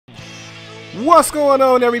What's going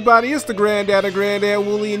on, everybody? It's the Granddad of Granddad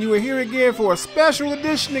Wooly, and you are here again for a special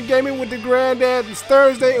edition of Gaming with the Granddad. It's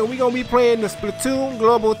Thursday, and we're going to be playing the Splatoon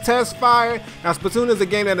Global Test Fire. Now, Splatoon is a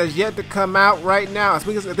game that has yet to come out right now. I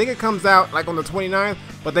think it comes out like on the 29th,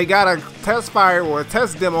 but they got a test fire or a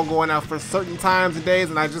test demo going out for certain times and days,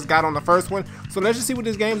 and I just got on the first one. So let's just see what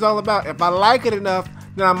this game's all about. If I like it enough,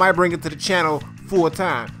 then I might bring it to the channel full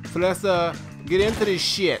time. So let's get into this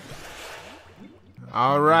shit.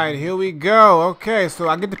 Alright, here we go. Okay, so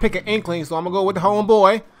I get to pick an Inkling, so I'm gonna go with the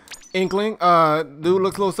homeboy. Inkling. Dude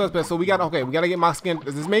looks a little suspect, so we gotta get my skin.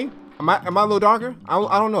 Is this me? Am I a little darker?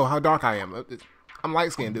 I don't know how dark I am. I'm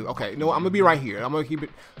light skinned, dude. Okay, no, I'm gonna be right here. I'm gonna keep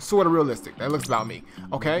it sort of realistic. That looks about me.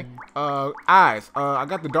 Okay. Eyes. I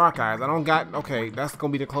got the dark eyes. I don't got, okay, that's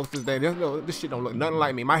gonna be the closest thing. This shit don't look nothing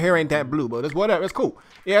like me. My hair ain't that blue, but it's whatever. It's cool.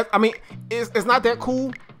 Yeah, I mean, it's not that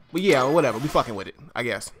cool, but yeah, whatever. We fucking with it, I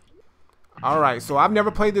guess. Alright, so I've never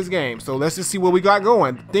played this game, so let's just see what we got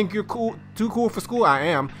going. Think you're cool, too cool for school? I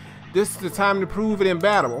am. This is the time to prove it in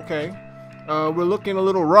battle, okay? We're looking a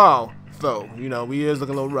little raw, though. You know, we is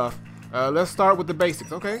looking a little rough. Let's start with the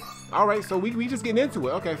basics, okay? Alright, so we just getting into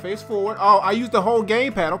it. Okay, face forward. Oh, I used the whole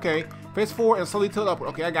gamepad, okay. Face forward and slowly tilt upward.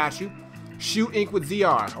 Okay, I got you. Shoot ink with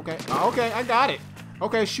ZR, okay. Okay, I got it.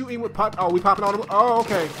 Okay, shoot ink with pop. Oh, we popping all the. Oh,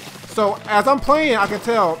 okay. So, as I'm playing, I can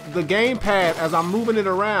tell the gamepad, as I'm moving it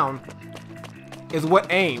around, is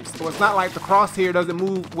what aims. So it's not like the crosshair doesn't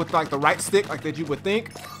move with like the right stick like that you would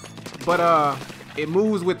think, but it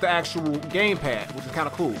moves with the actual gamepad, which is kind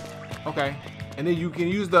of cool. Okay, and then you can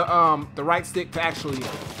use the right stick to actually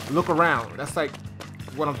look around. That's like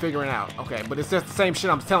what I'm figuring out. Okay, but it's just the same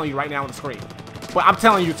shit I'm telling you right now on the screen. But I'm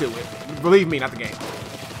telling you to, believe me, not the game.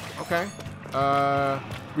 Okay,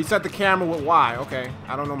 reset the camera with Y. Okay,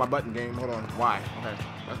 I don't know my button game. Hold on, Y. Okay,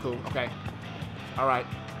 that's cool. Okay, all right.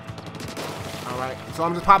 Alright, so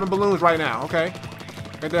I'm just popping balloons right now, okay?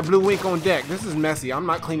 Got that blue ink on deck. This is messy. I'm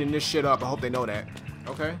not cleaning this shit up. I hope they know that.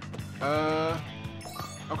 Okay.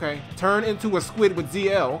 Okay. Turn into a squid with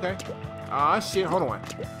ZL, okay? Ah, shit. Hold on.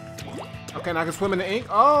 Okay, now I can swim in the ink.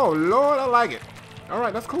 Oh, Lord, I like it.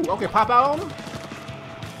 Alright, that's cool. Okay, pop out on them.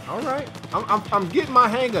 Alright. I'm getting my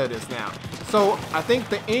hang of this now. So, I think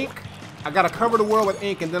the ink, I gotta cover the world with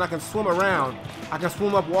ink, and then I can swim around. I can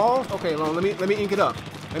swim up walls. Okay, let me ink it up.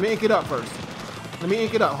 Let me ink it up first. Let me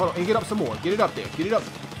ink it up. Hold on, ink it up some more. Get it up there. Get it up.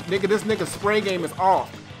 Nigga, this nigga's spray game is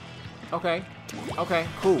off. Okay. Okay,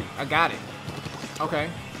 cool. I got it. Okay.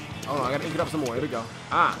 Hold on, I gotta ink it up some more. Here we go.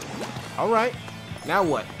 Ah. Alright. Now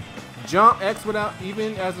what? Jump X without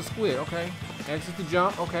even as a squid. Okay. X is the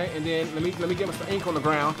jump. Okay. And then let me get some ink on the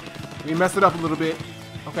ground. Let me mess it up a little bit.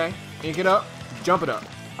 Okay. Ink it up. Jump it up.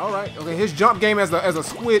 Alright. Okay, his jump game as a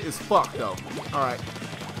squid is fucked though. Alright.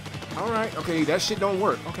 Alright. Okay, that shit don't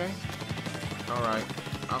work. Okay. Alright.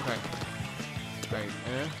 Okay. Okay.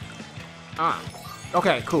 And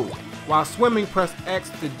okay, cool. While swimming, press X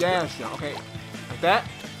to dash jump. Okay. Like that.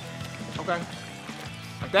 Okay.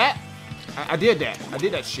 Like that. I did that. I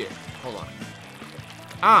did that shit. Hold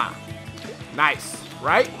on. Nice.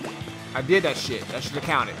 Right? I did that shit. That should have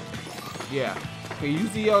counted. Yeah. Okay, use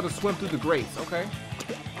the L to swim through the grates. Okay.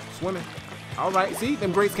 Swimming. Alright. See?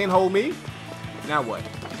 Them grates can't hold me. Now what?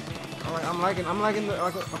 Alright, I'm liking the,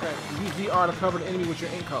 okay, use ZR to cover the enemy with your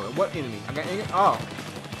ink color. What enemy? I got ink, oh,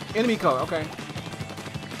 enemy color, okay.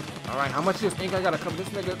 Alright, how much is this ink I gotta cover? This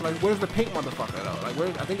nigga, like, where's the pink motherfucker, though?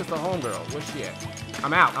 Like, I think it's the homegirl. Where's she at?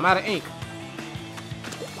 I'm out of ink.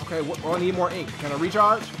 Okay, I need more ink. Can I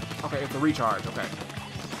recharge? Okay, it's a recharge, okay.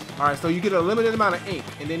 Alright, so you get a limited amount of ink,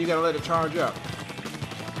 and then you gotta let it charge up.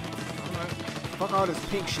 Alright, fuck all this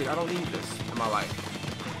pink shit. I don't need this in my life.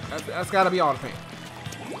 That's gotta be all the pink.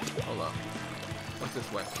 Hold up. What's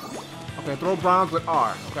this way? Okay, throw bombs with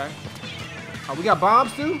R. Okay. Oh, we got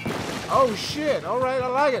bombs too? Oh shit. Alright, I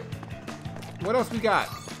like it. What else we got?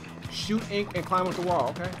 Shoot ink and climb up the wall.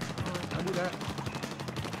 Okay. Alright, I'll do that.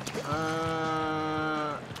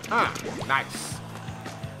 Nice.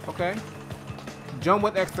 Okay. Jump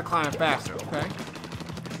with X to climb faster. Okay.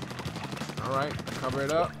 Alright, cover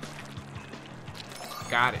it up.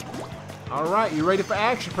 Got it. Alright, you ready for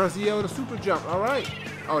action? Press ZL to super jump. Alright.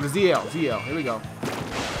 Oh, the ZL. Here we go.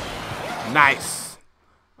 Nice.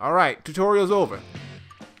 Alright, tutorial's over.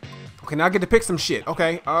 Okay, now I get to pick some shit.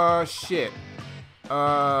 Okay, shit.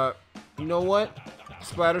 You know what?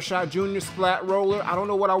 Splatter shot, junior splat roller. I don't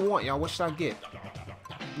know what I want, y'all. What should I get?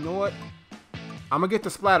 You know what? I'm gonna get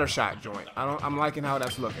the splatter shot joint. I'm liking how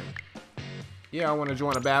that's looking. Yeah, I want to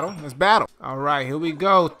join a battle. Let's battle. All right, here we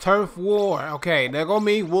go. Turf War. Okay, there go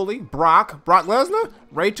me, Wooly, Brock Lesnar,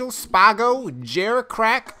 Rachel, Spago, Jared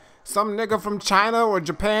Crack, some nigga from China or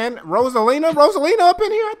Japan. Rosalina up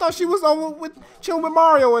in here? I thought she was over with chilling with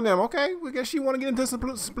Mario and them. Okay, we guess she want to get into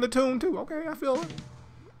Splatoon too. Okay, I feel it.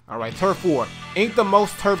 All right, turf 4. Ain't the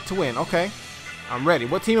most turf to win. Okay, I'm ready.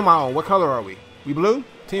 What team am I on? What color are we? We blue?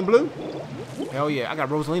 Team blue? Hell yeah, I got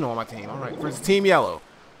Rosalina on my team. All right, versus Team Yellow.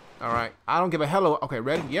 All right, I don't give a hello. Okay,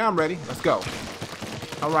 ready? Yeah, I'm ready. Let's go.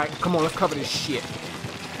 All right, come on, let's cover this shit.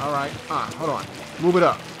 All right, hold on. Move it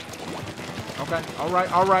up. Okay, all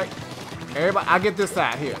right. Everybody, I get this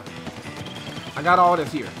side here. I got all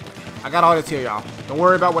this here. Y'all. Don't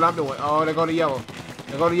worry about what I'm doing. Oh, they go to yellow.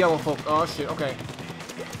 They go to yellow, folks. Oh, shit, okay.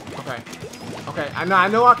 I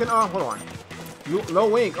know I can, hold on.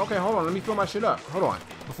 Low ink. Okay, hold on. Let me fill my shit up. Hold on.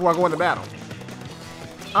 Before I go into battle.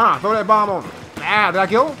 Throw that bomb on him. Did I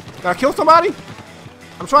kill him? Did I kill somebody?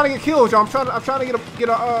 I'm trying to get kills, y'all. I'm trying to get a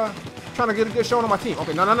good showing on my team.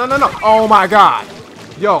 Okay, no. Oh my god.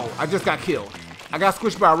 Yo, I just got killed. I got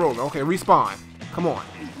squished by a roller. Okay, respawn. Come on.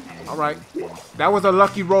 All right. That was a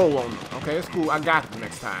lucky roll on them. Okay, it's cool. I got them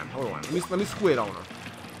next time. Hold on. Let me squid on them.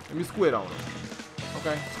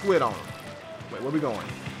 Okay, squid on them. Wait, where we going?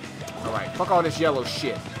 All right. Fuck all this yellow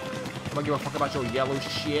shit. I'm gonna give a fuck about your yellow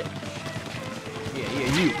shit.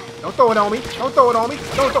 Yeah, you. Don't throw it on me.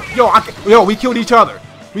 Yo, we killed each other.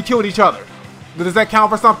 Does that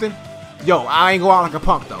count for something? Yo, I ain't go out like a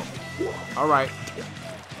punk though. All right.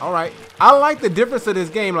 I like the difference of this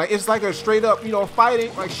game. Like, it's like a straight up,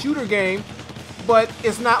 fighting, like, shooter game, but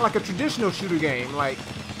it's not like a traditional shooter game. Like,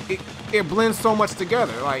 it blends so much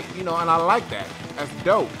together. Like, and I like that. That's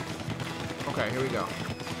dope. Okay, here we go.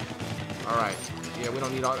 All right. Yeah, we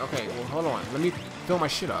don't need all. Okay, well, hold on. Let me fill my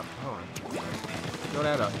shit up. Hold on. Fill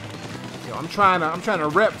that up. Yo, I'm trying to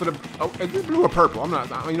rep for the. Oh, is this blue or purple? I'm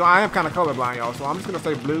not. I am kind of colorblind, y'all. So I'm just gonna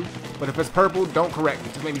say blue. But if it's purple, don't correct me.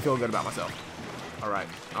 Just make me feel good about myself. All right.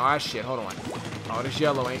 Oh shit. Hold on. Oh, this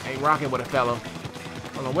yellow ain't rocking with a fellow.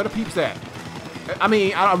 Hold on. Where the peeps at? I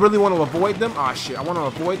mean, I really want to avoid them. Oh shit. I want to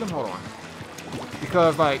avoid them. Hold on.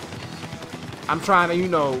 Because like, I'm trying to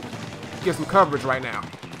get some coverage right now.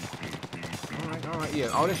 All right. Yeah.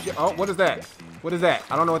 All this shit. Oh, what is that? I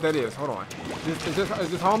don't know what that is. Hold on. Is this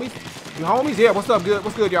homies? You homies? Yeah. What's up? Good.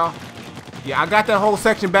 What's good, y'all? Yeah, I got that whole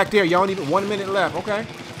section back there. Y'all need 1 minute left. Okay.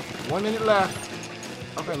 1 minute left.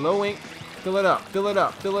 Okay. Low ink. Fill it up.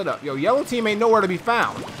 Yo, yellow team ain't nowhere to be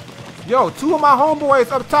found. Yo, 2 of my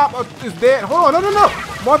homeboys up top is dead. Hold on, no.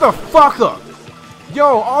 Motherfucker. Yo,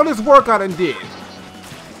 all this work I done did.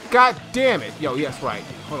 God damn it. Yo, yes, right.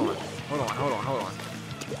 Hold on.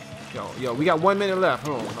 Yo, we got 1 minute left.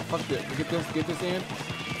 Hold on. No, fuck this. Get this in.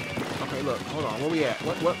 Okay, look. Hold on. Where we at?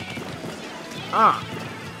 What?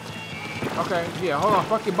 Okay, yeah, hold on.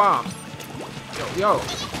 Fuck your bombs.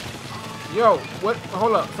 Yo, what?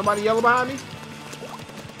 Hold up. Somebody yellow behind me?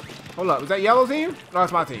 Hold up. Is that yellow team? No,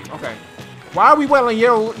 that's my team. Okay. Why are we wearing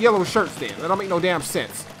yellow shirts then? That don't make no damn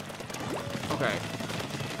sense. Okay.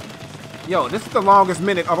 Yo, this is the longest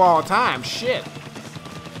minute of all time. Shit.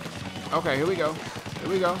 Okay, here we go.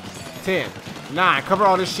 10, 9. Cover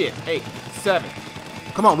all this shit. 8, 7.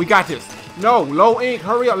 Come on, we got this. No, low ink.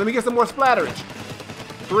 Hurry up. Let me get some more splatterage.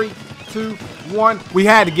 3, 2, 1. We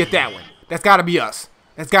had to get that one. That's gotta be us.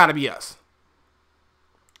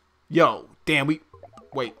 Yo, damn,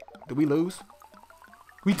 wait, did we lose?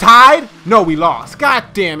 We tied? No, we lost. God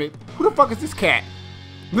damn it. Who the fuck is this cat?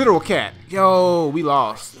 Literal cat. Yo, we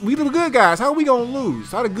lost. We the good guys. How are we gonna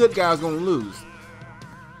lose? How the good guys gonna lose?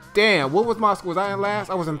 Damn, what was my score? Was I in last?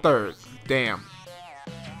 I was in third. Damn.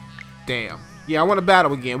 Yeah, I want to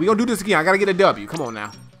battle again. We gonna do this again. I gotta get a W. Come on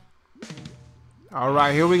now. All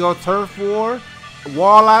right, here we go. Turf 4.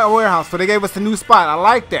 Walleye Warehouse. So they gave us a new spot. I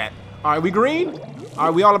like that. All right, we green? All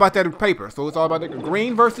right, we all about that paper. So it's all about the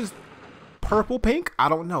green versus purple, pink? I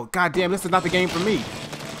don't know. God damn, this is not the game for me.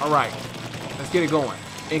 All right, let's get it going.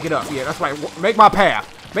 Ink it up. Yeah, that's right. Make my path.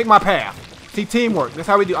 See, teamwork. That's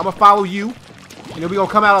how we do. I'm going to follow you. And then we're going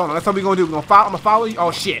to come out on it. That's what we're going to do. I'm going to follow you.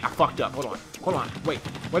 Oh, shit. I fucked up. Hold on. Wait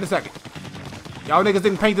a second. Y'all niggas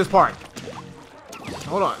didn't paint this part.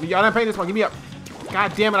 Hold on. Y'all didn't paint this part. Give me up.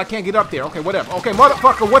 God damn it. I can't get up there. Okay, whatever. Okay,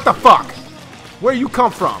 motherfucker. What the fuck? Where you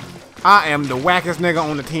come from? I am the wackest nigga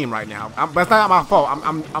on the team right now. That's not my fault.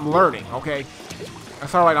 I'm learning, okay?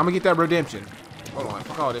 That's alright. I'm gonna get that redemption. Hold on.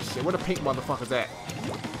 Fuck all this shit. Where the pink motherfuckers at?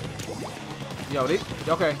 Yo,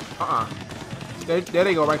 okay. There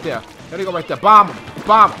they go right there. Bomb them.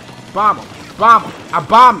 I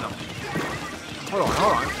bombed them. Hold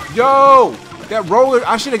on. Yo! That roller,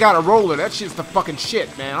 I should have got a roller. That shit's the fucking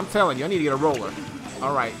shit, man. I'm telling you, I need to get a roller.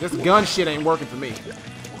 Alright, this gun shit ain't working for me.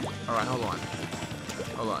 Alright, hold on.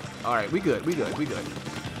 Alright, we good.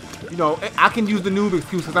 You know, I can use the noob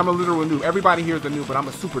excuse because I'm a literal noob. Everybody here is a noob, but I'm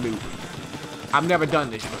a super noob. I've never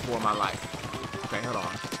done this before in my life. Okay, hold on.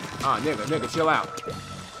 Ah, nigga, chill out. Okay,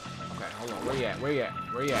 hold on. Where you at? Where you at?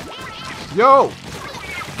 Where you at? Yo!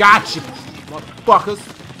 Gotcha,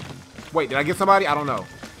 motherfuckers. Wait, did I get somebody? I don't know.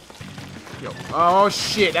 Yo. Oh,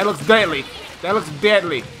 shit. That looks deadly. That looks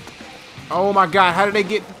deadly. Oh, my God. How did they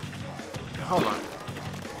get... Hold on.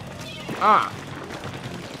 Ah.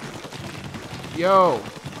 Yo.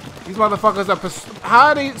 These motherfuckers are... How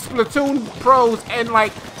are they Splatoon pros and,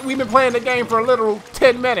 like, we've been playing the game for a literal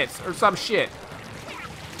 10 minutes or some shit.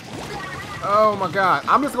 Oh, my God.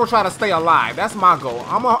 I'm just going to try to stay alive. That's my goal.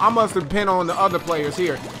 I must depend on the other players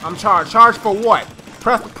here. I'm charged. Charged for what?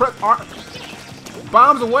 Press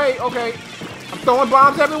bombs away. Okay. I'm throwing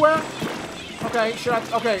bombs everywhere. Okay,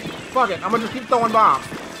 okay, fuck it. I'm gonna just keep throwing bombs.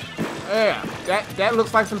 Yeah, that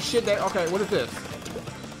looks like some shit that, okay, what is this?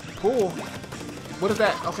 Cool. What is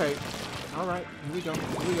that? Okay. Alright, here we go.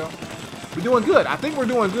 Here we go. We're doing good. I think we're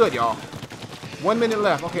doing good, y'all. 1 minute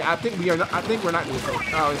left. Okay, I think we're not doing so.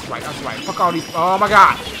 Oh, that's right, that's right. Fuck all these. Oh my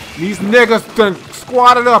God. These niggas done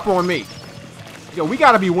squatted up on me. Yo, we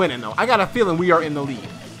gotta be winning though. I got a feeling we are in the lead.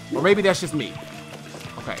 Or maybe that's just me.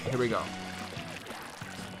 Okay, here we go.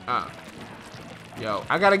 Yo,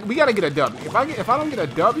 we gotta get a W. If I don't get a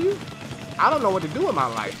W, I don't know what to do in my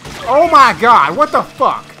life. Oh my God, what the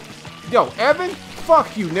fuck? Yo, Evan,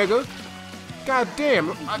 fuck you, nigga. God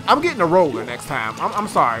damn, I'm getting a roller next time. I'm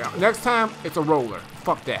sorry. Next time, it's a roller.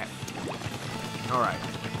 Fuck that. All right,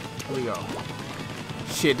 here we go.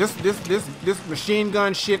 Shit, this machine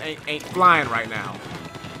gun shit ain't flying right now.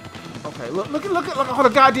 Okay, look at all the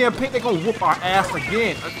goddamn pink. They gonna whoop our ass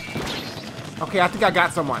again. Okay, I think I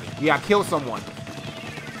got somebody. Yeah, I killed someone.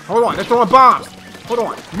 Hold on, they're throwing bombs. Hold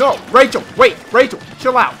on. No, Rachel, wait, Rachel,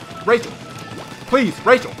 chill out. Rachel, please,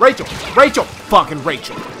 Rachel. Fucking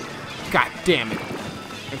Rachel. God damn it.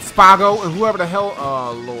 And Spago and whoever the hell,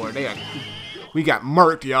 oh Lord, we got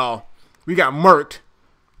murked, y'all. We got murked.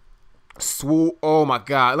 Oh my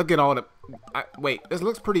God, look at all the, wait, this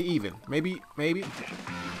looks pretty even. Maybe.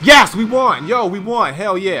 Yes, we won. Yo, we won.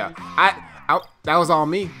 Hell yeah. That was all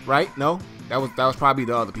me, right? No, that was probably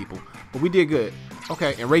the other people, but we did good.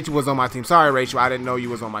 Okay, and Rachel was on my team. Sorry, Rachel, I didn't know you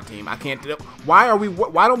was on my team. I can't. Why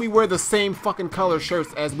don't we wear the same fucking color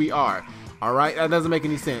shirts as we are? All right, that doesn't make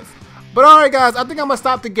any sense. But all right, guys, I think I'm gonna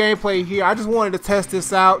stop the gameplay here. I just wanted to test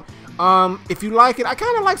this out. If you like it, I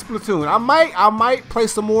kind of like Splatoon. I might play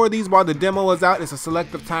some more of these while the demo is out. It's a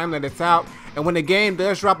selective time that it's out, and when the game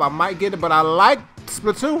does drop, I might get it. But I like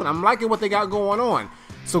Splatoon. I'm liking what they got going on.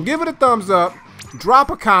 So give it a thumbs up.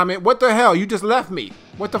 Drop a comment. What the hell? You just left me.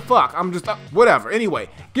 What the fuck? I'm just whatever. Anyway,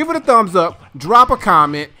 give it a thumbs up. Drop a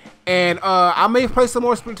comment, and I may play some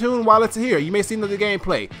more Splatoon while it's here. You may see another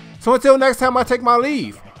gameplay. So until next time, I take my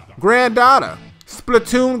leave. Granddad,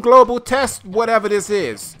 Splatoon Global Test, whatever this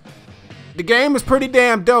is. The game is pretty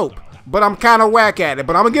damn dope, but I'm kind of whack at it.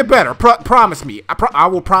 But I'm gonna get better. Promise me. I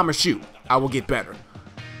will promise you. I will get better.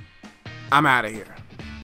 I'm out of here.